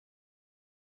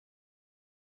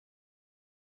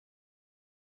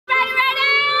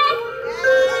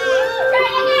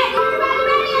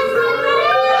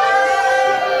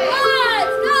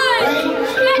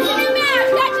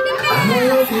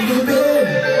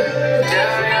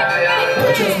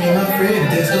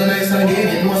again,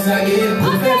 it must again.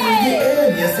 Perfect is the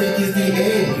end, yes it is the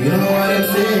end. You know what I'm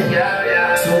saying?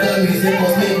 Yeah. Soca music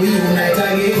must make we unite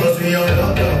again. Cause we all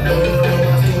love them, don't know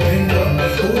what's going on.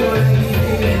 Who don't like the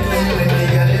feeling, tell me when they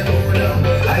got them hold on.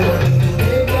 I want you to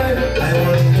take time, I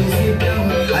want you to sit down.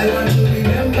 I want you to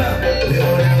remember, we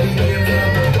all have we came from.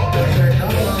 But right now,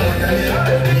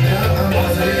 we now I'm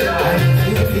positive, and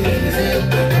if you feel the same,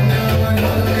 come now and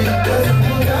follow me, cause I'm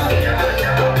on top. Yeah,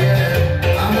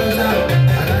 I'm on top, and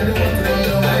I don't want to come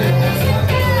down, I don't want to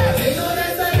stop.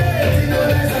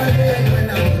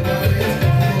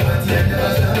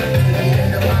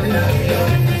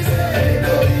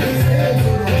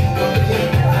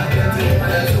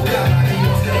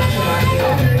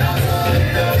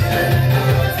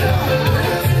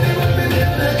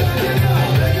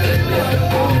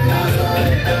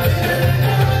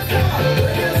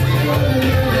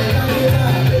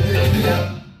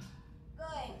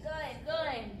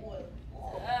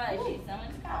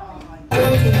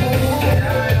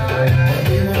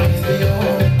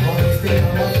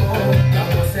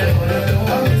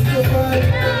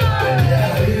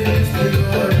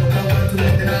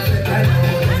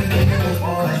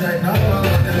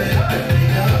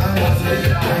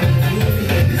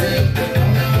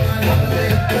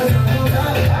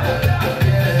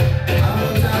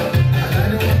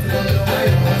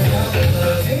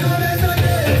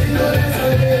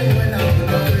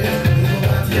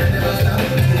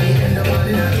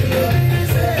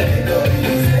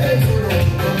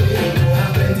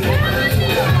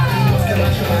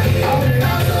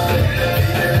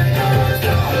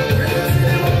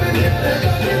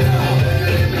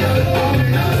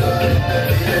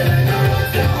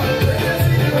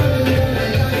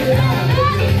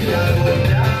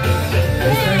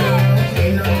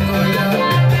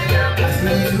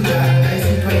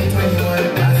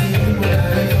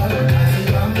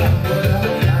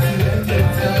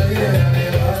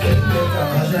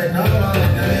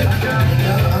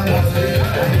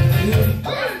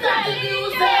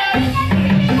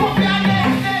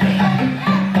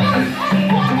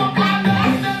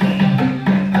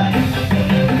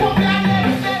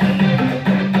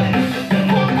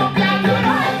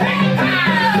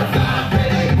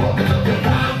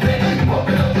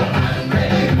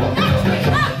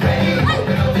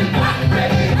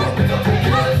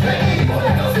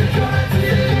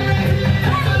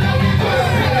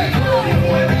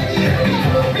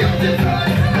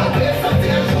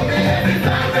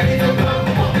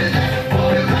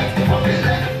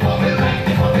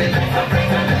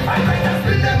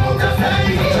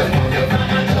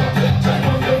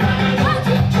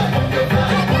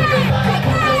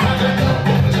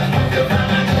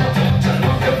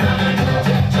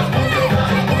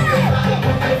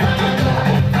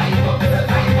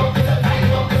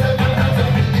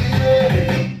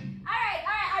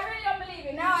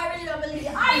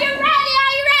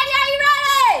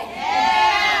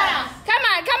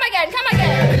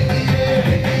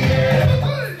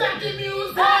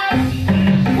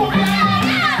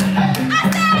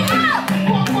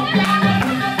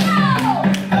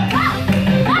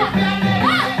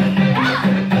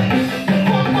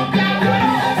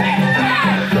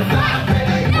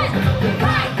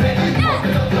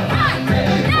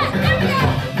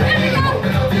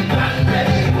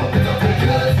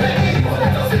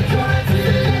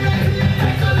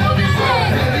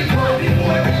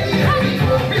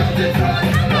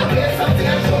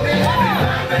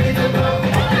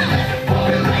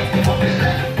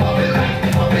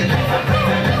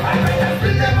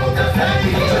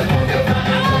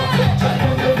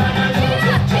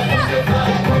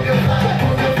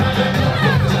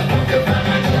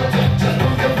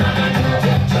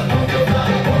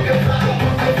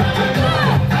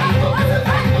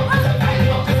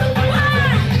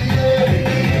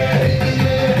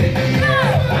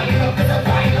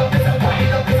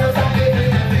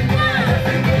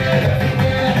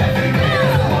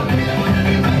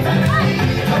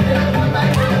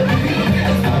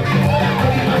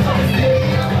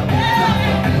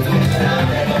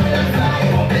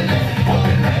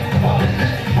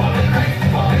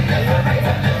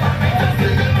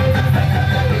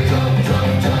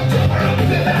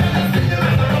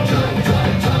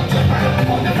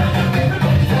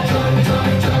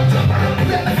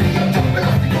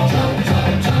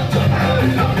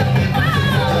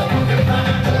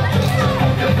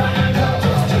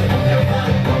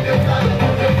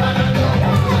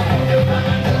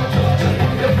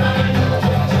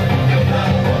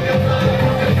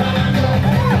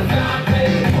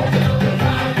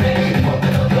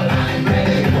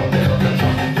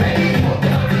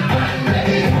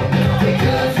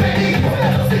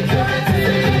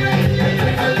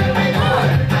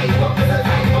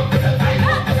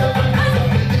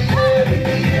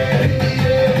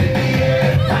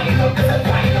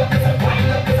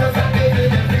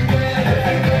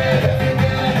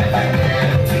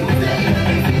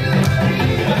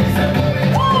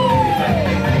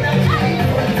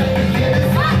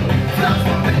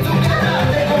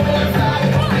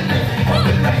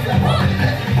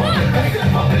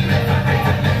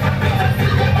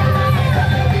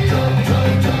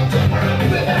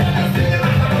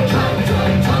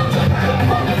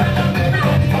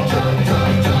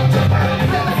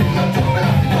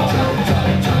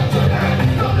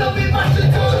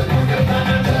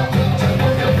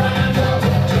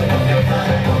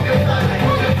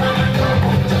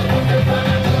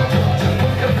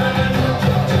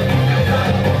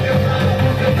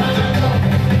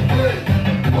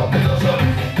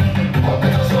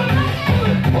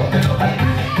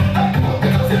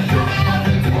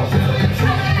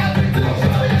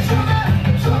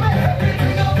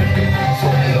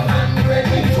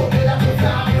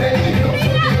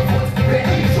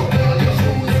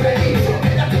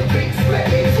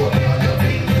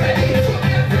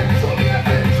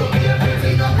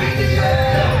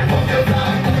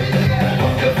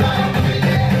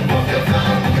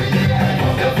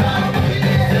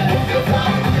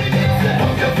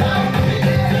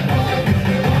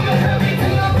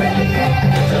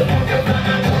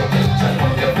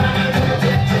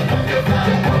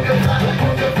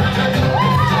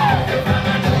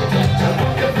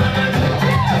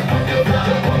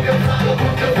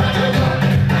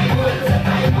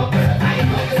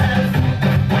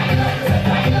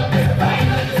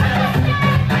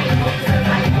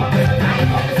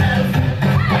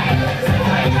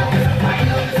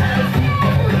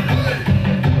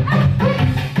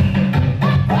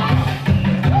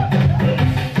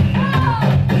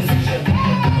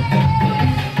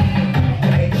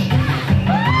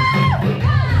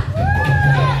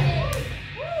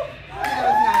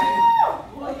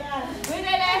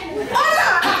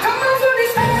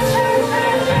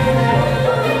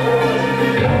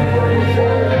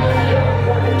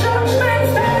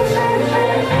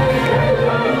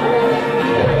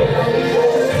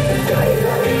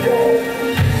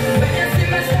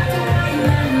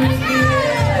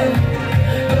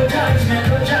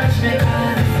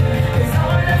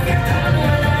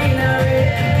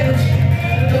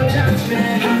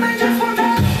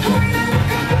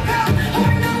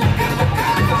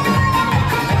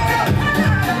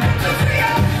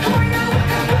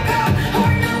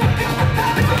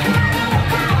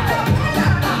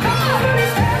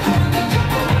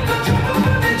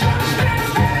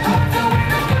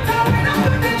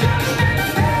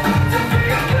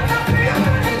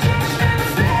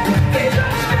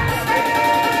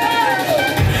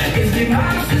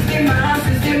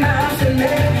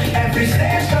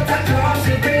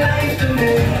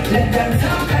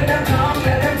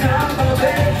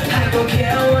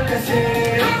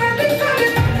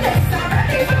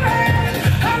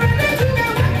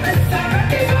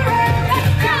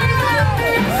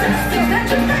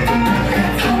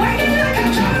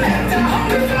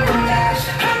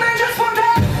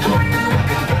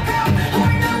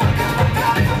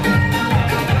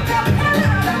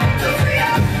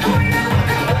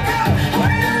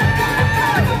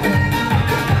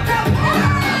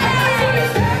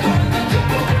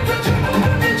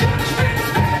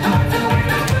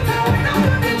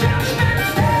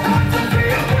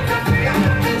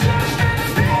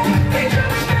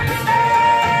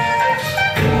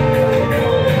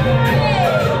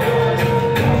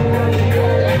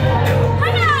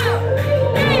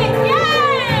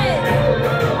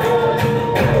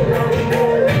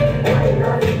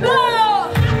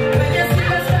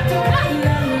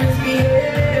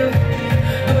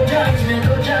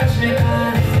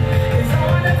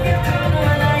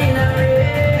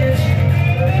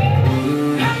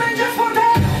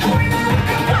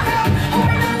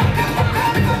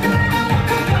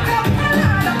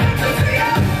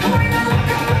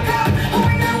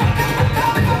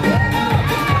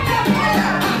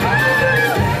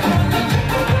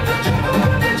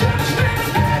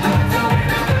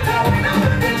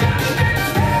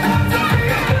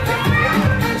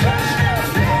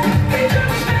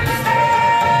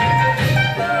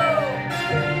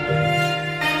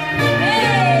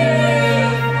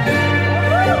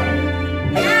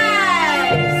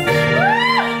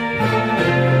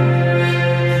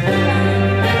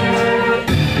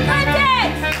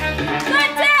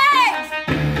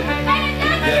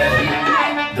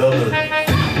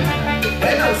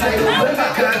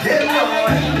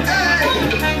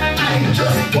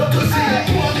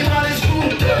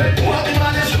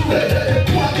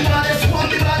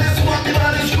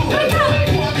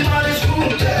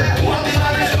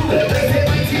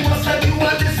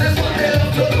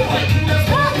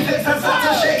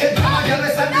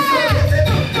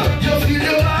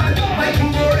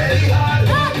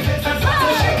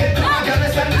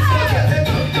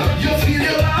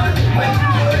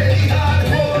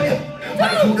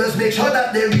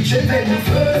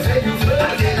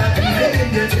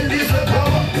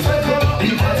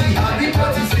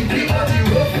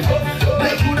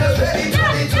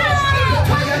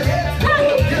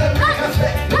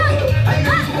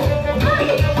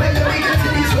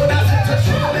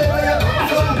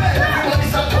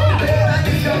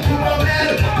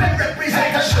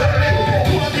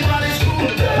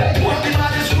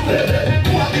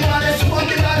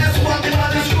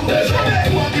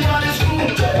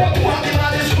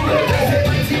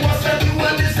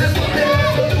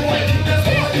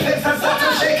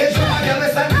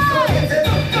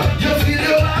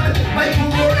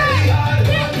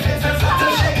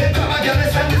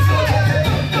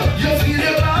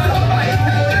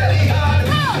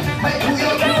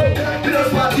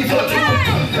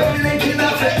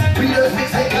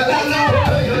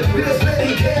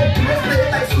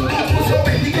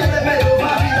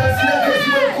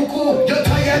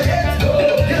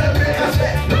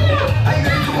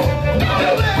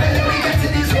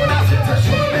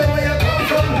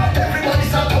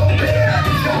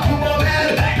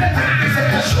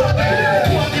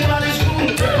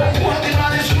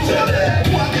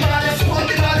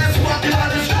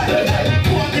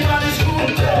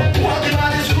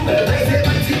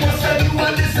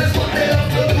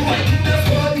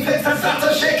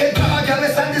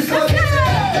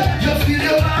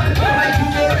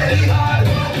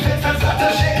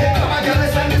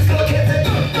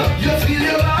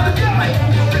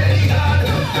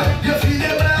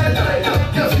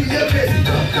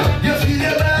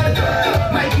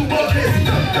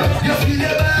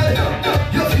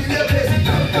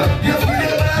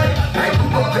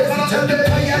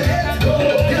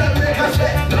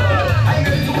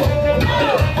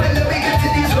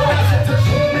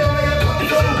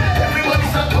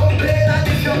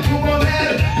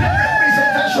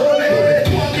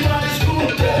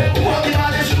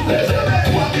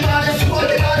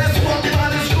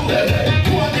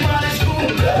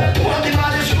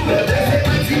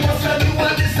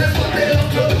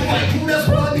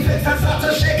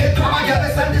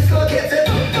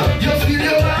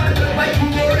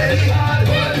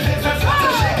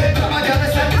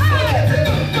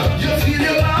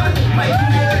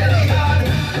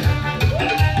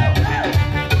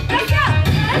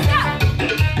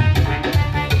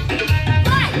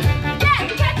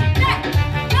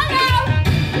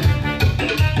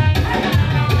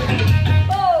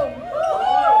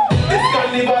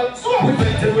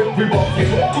 walk it.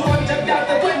 200 yards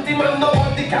to 20 man,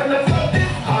 nobody can afford it.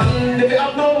 And if you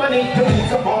have no money, you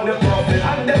lose up all your profit.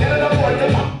 And the hell of the world,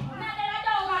 not that I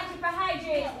don't want you to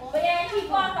hydrate, but yeah, keep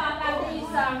walking off after these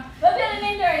songs. We're building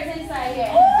endurance inside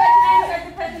here.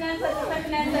 Pertinence.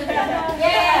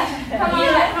 Yeah. Come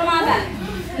on back.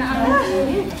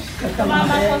 Come on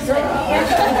back.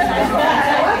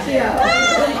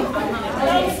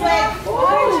 Don't sweat.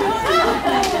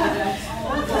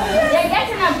 You're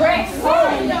getting a break.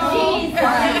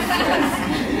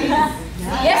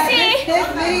 You see? The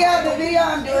video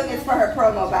I'm doing is for her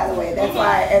promo, by the way. That's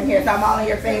why I'm here. So I'm all in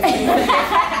your face.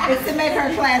 It's to make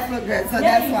her class look good. So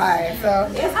that's why. So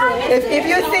if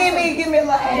you see me, give me a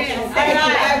little extra. Thank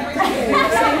you.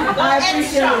 I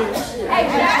appreciate it.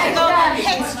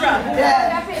 Extra.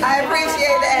 Yeah, I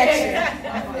appreciate the extra.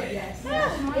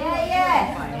 Yeah.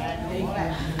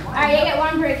 Alright, you get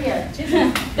one break here.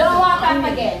 Don't walk off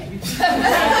again.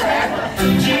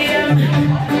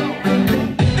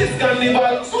 this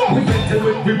carnival, so we went and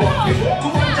we walk it.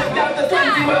 200 yards to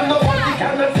 20 man, nobody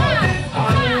can afford it.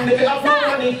 And if you have no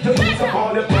money, you lose up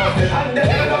all your profit. And the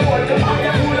hell of the world, you buy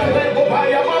a food and then go buy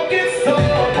a bucket. So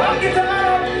pack it up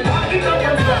and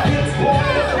pack it. Boy,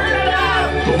 the free of that,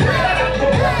 the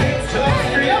buckets. Just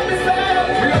free up the self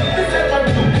and do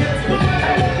it. No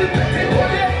matter what the petty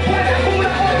boy, when I pull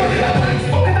out all the others.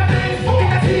 Fuck it up,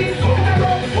 fuck it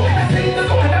up, fuck it up, fuck it up, sing the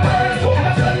fuck it up, fuck it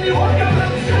up, suddenly walk it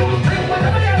up. Drink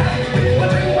whatever you like,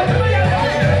 drink whatever you like.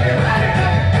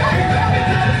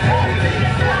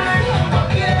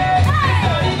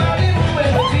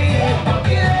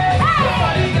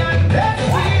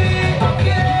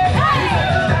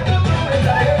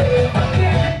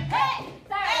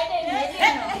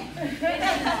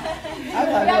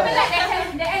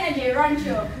 Run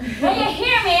through. When you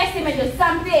hear me, you see me do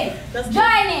something.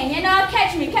 Join in, you know,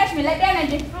 catch me. Let the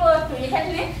energy flow through. You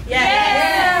catching it?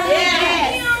 Yes.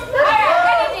 Alright,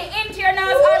 energy into your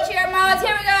nose, out to your mouth.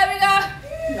 Here we go.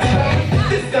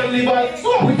 This carnival,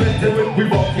 so we went and we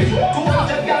walk it.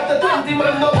 200 yards to 20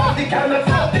 man, nobody can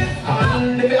afford it.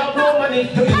 And if you have no money,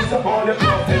 you lose up all your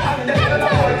profit. And the hell of the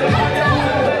world, you buy a food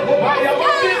and then go buy a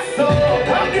bucket. So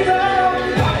pack it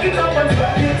up and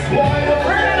pack it. Boy, the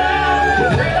free of that.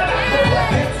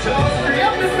 Just free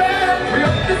up the self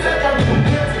and do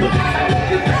it. No matter what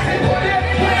the petty boy,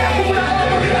 when I pull out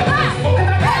all the others. Fuck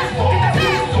it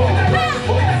up,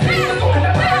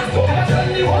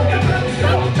 suddenly walk it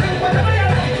up. Drink whatever you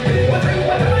like, drink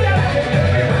whatever you like.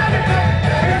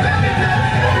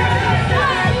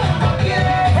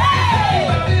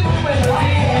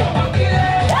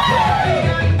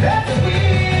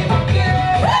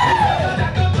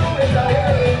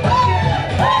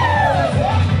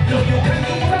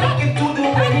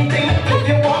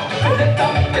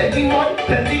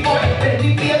 Plenty boy,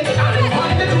 plenty beans, and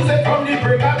find the juice from the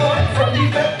break of dawn, from the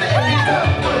fifth to any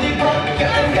time, to the ground,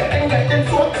 get them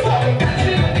soaked, catch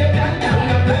me, get that down,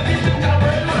 and let me do that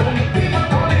right now. People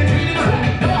call it really man,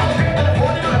 no I'm afraid of the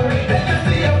phone man, let them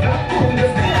see a black moon,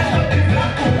 just be like the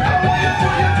black moon. I want you to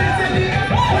your face in the air,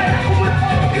 when I come with a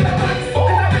fuck in the pants,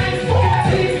 fuck in the face, fuck in the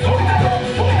teeth, fuck in the dog,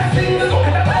 fuck in the sing, fuck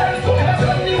in the bird, fuck in the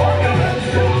suddenly walk in the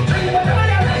drink whatever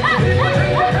you like,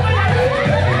 drink whatever you like.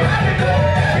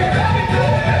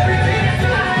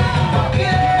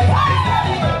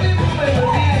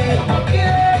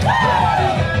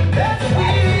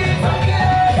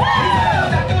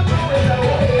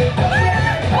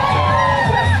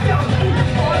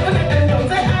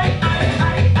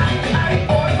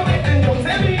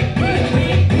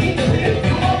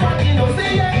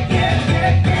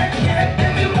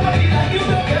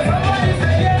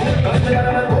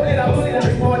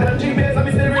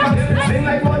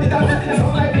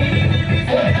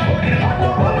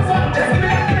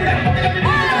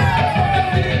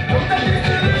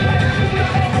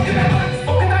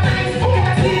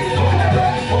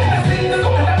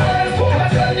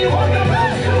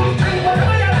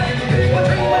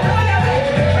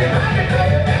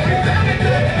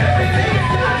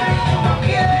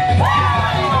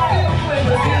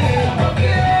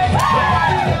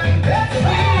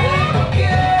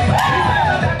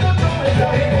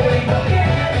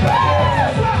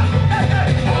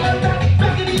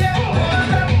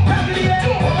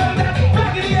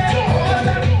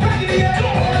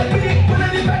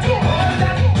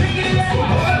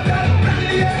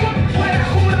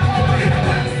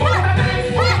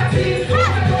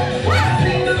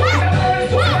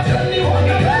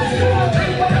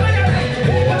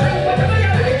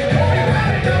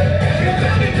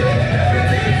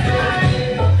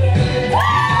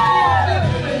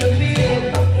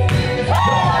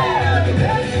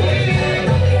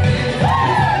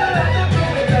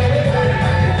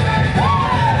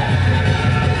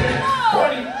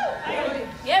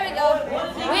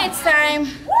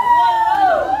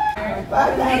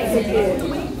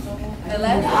 The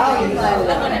last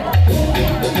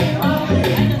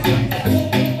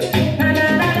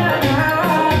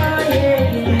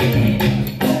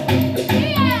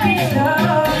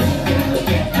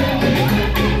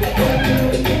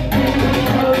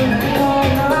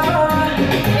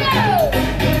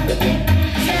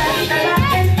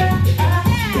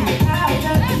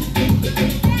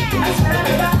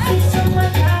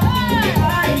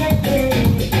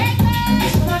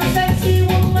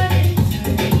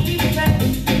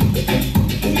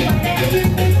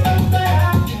Thank you.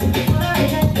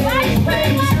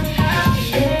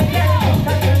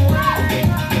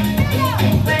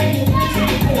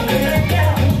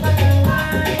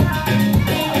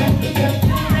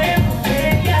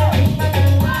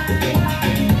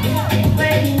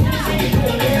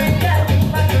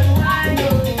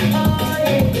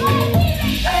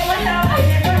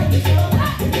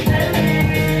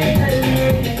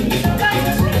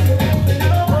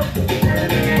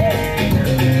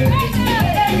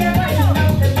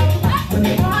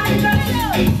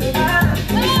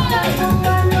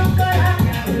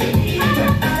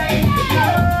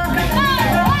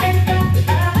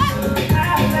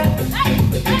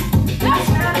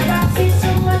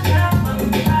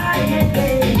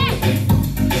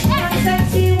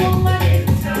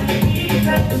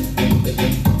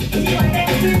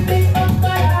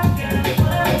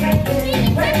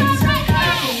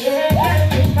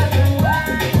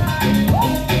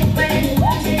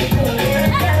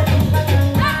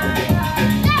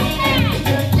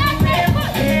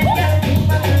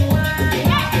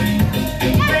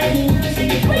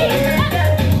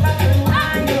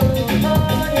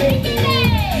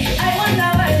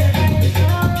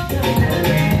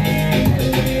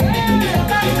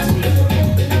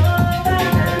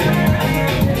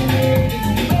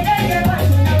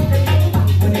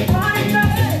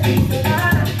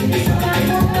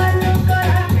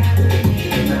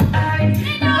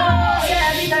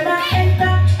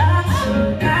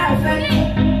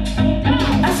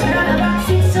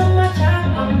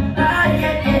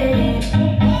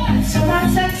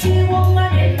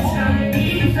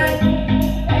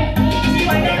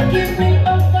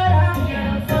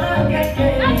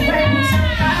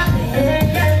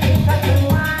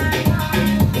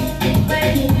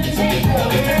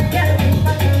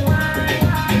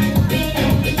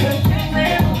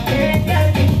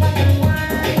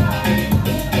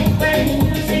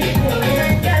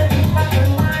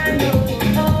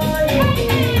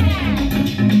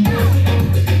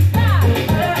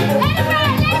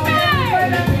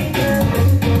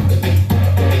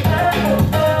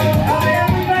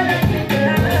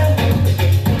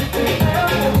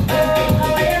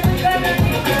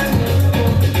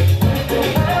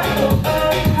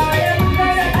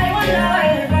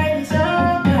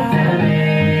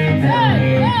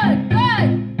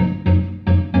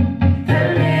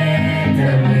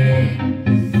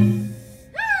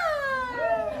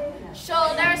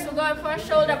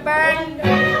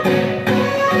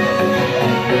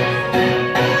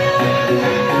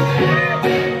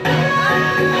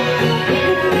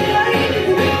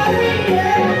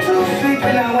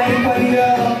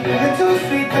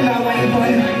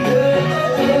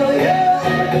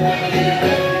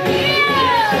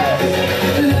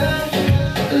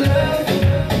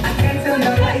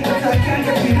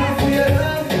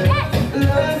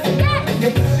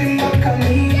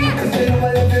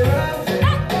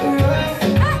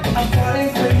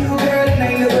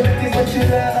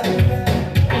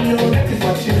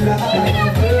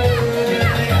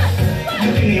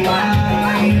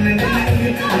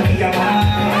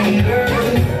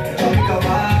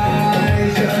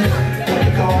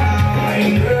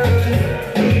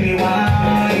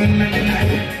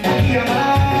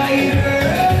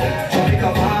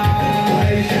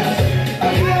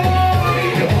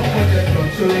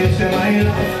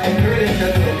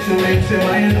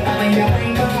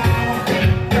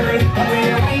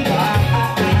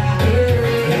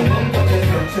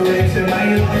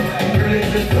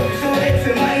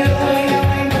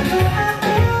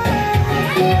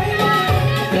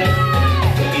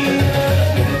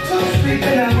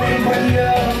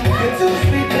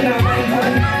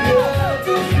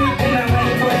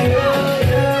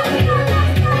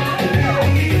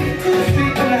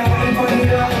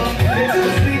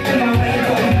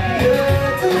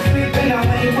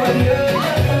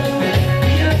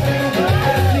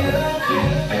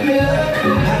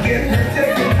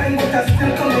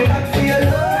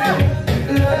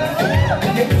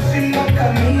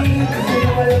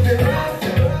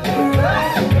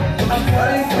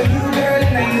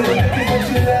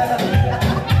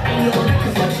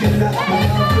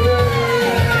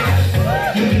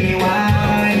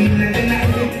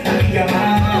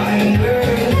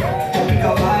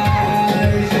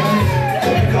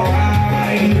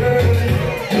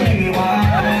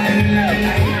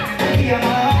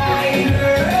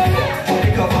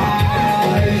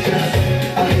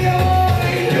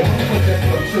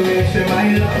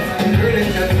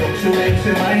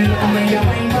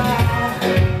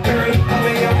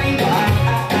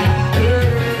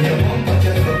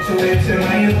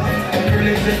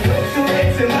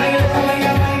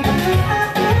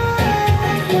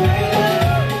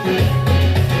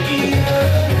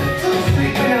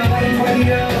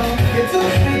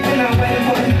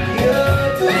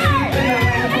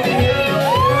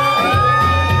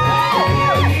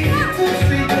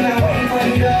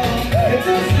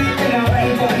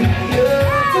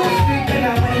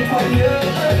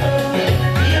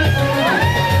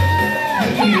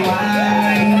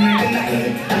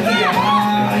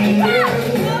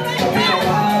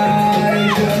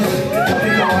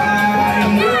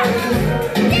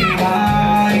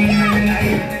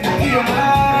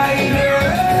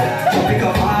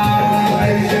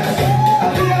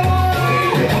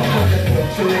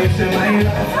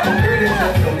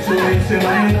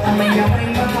 you know when you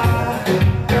wine back.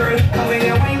 Girl, how when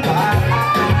you wine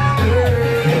back.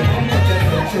 Girl, come put your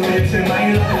fluctuates in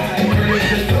my life. Girl,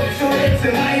 just fluctuates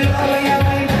in my life when you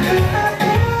wine back.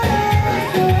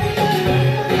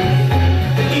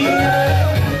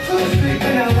 Yeah, too sweet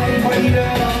when I wine for you.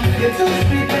 You're too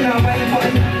sweet when I wine for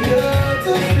you. You're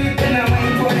too sweet when I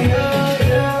wine for you.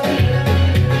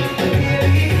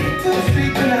 Baby, too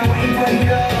sweet when I wine for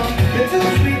you. You're too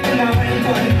sweet when I wine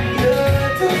for you. You're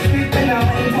too sweet when I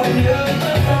wine for you.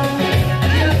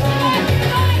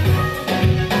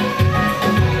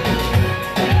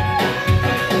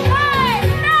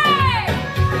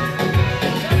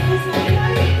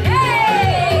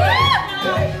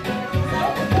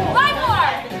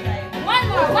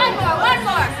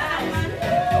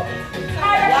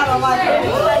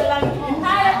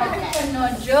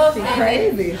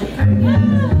 Crazy.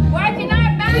 Working our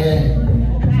back.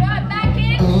 Drop back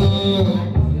in.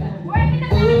 Working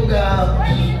the back.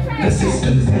 Working the The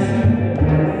system.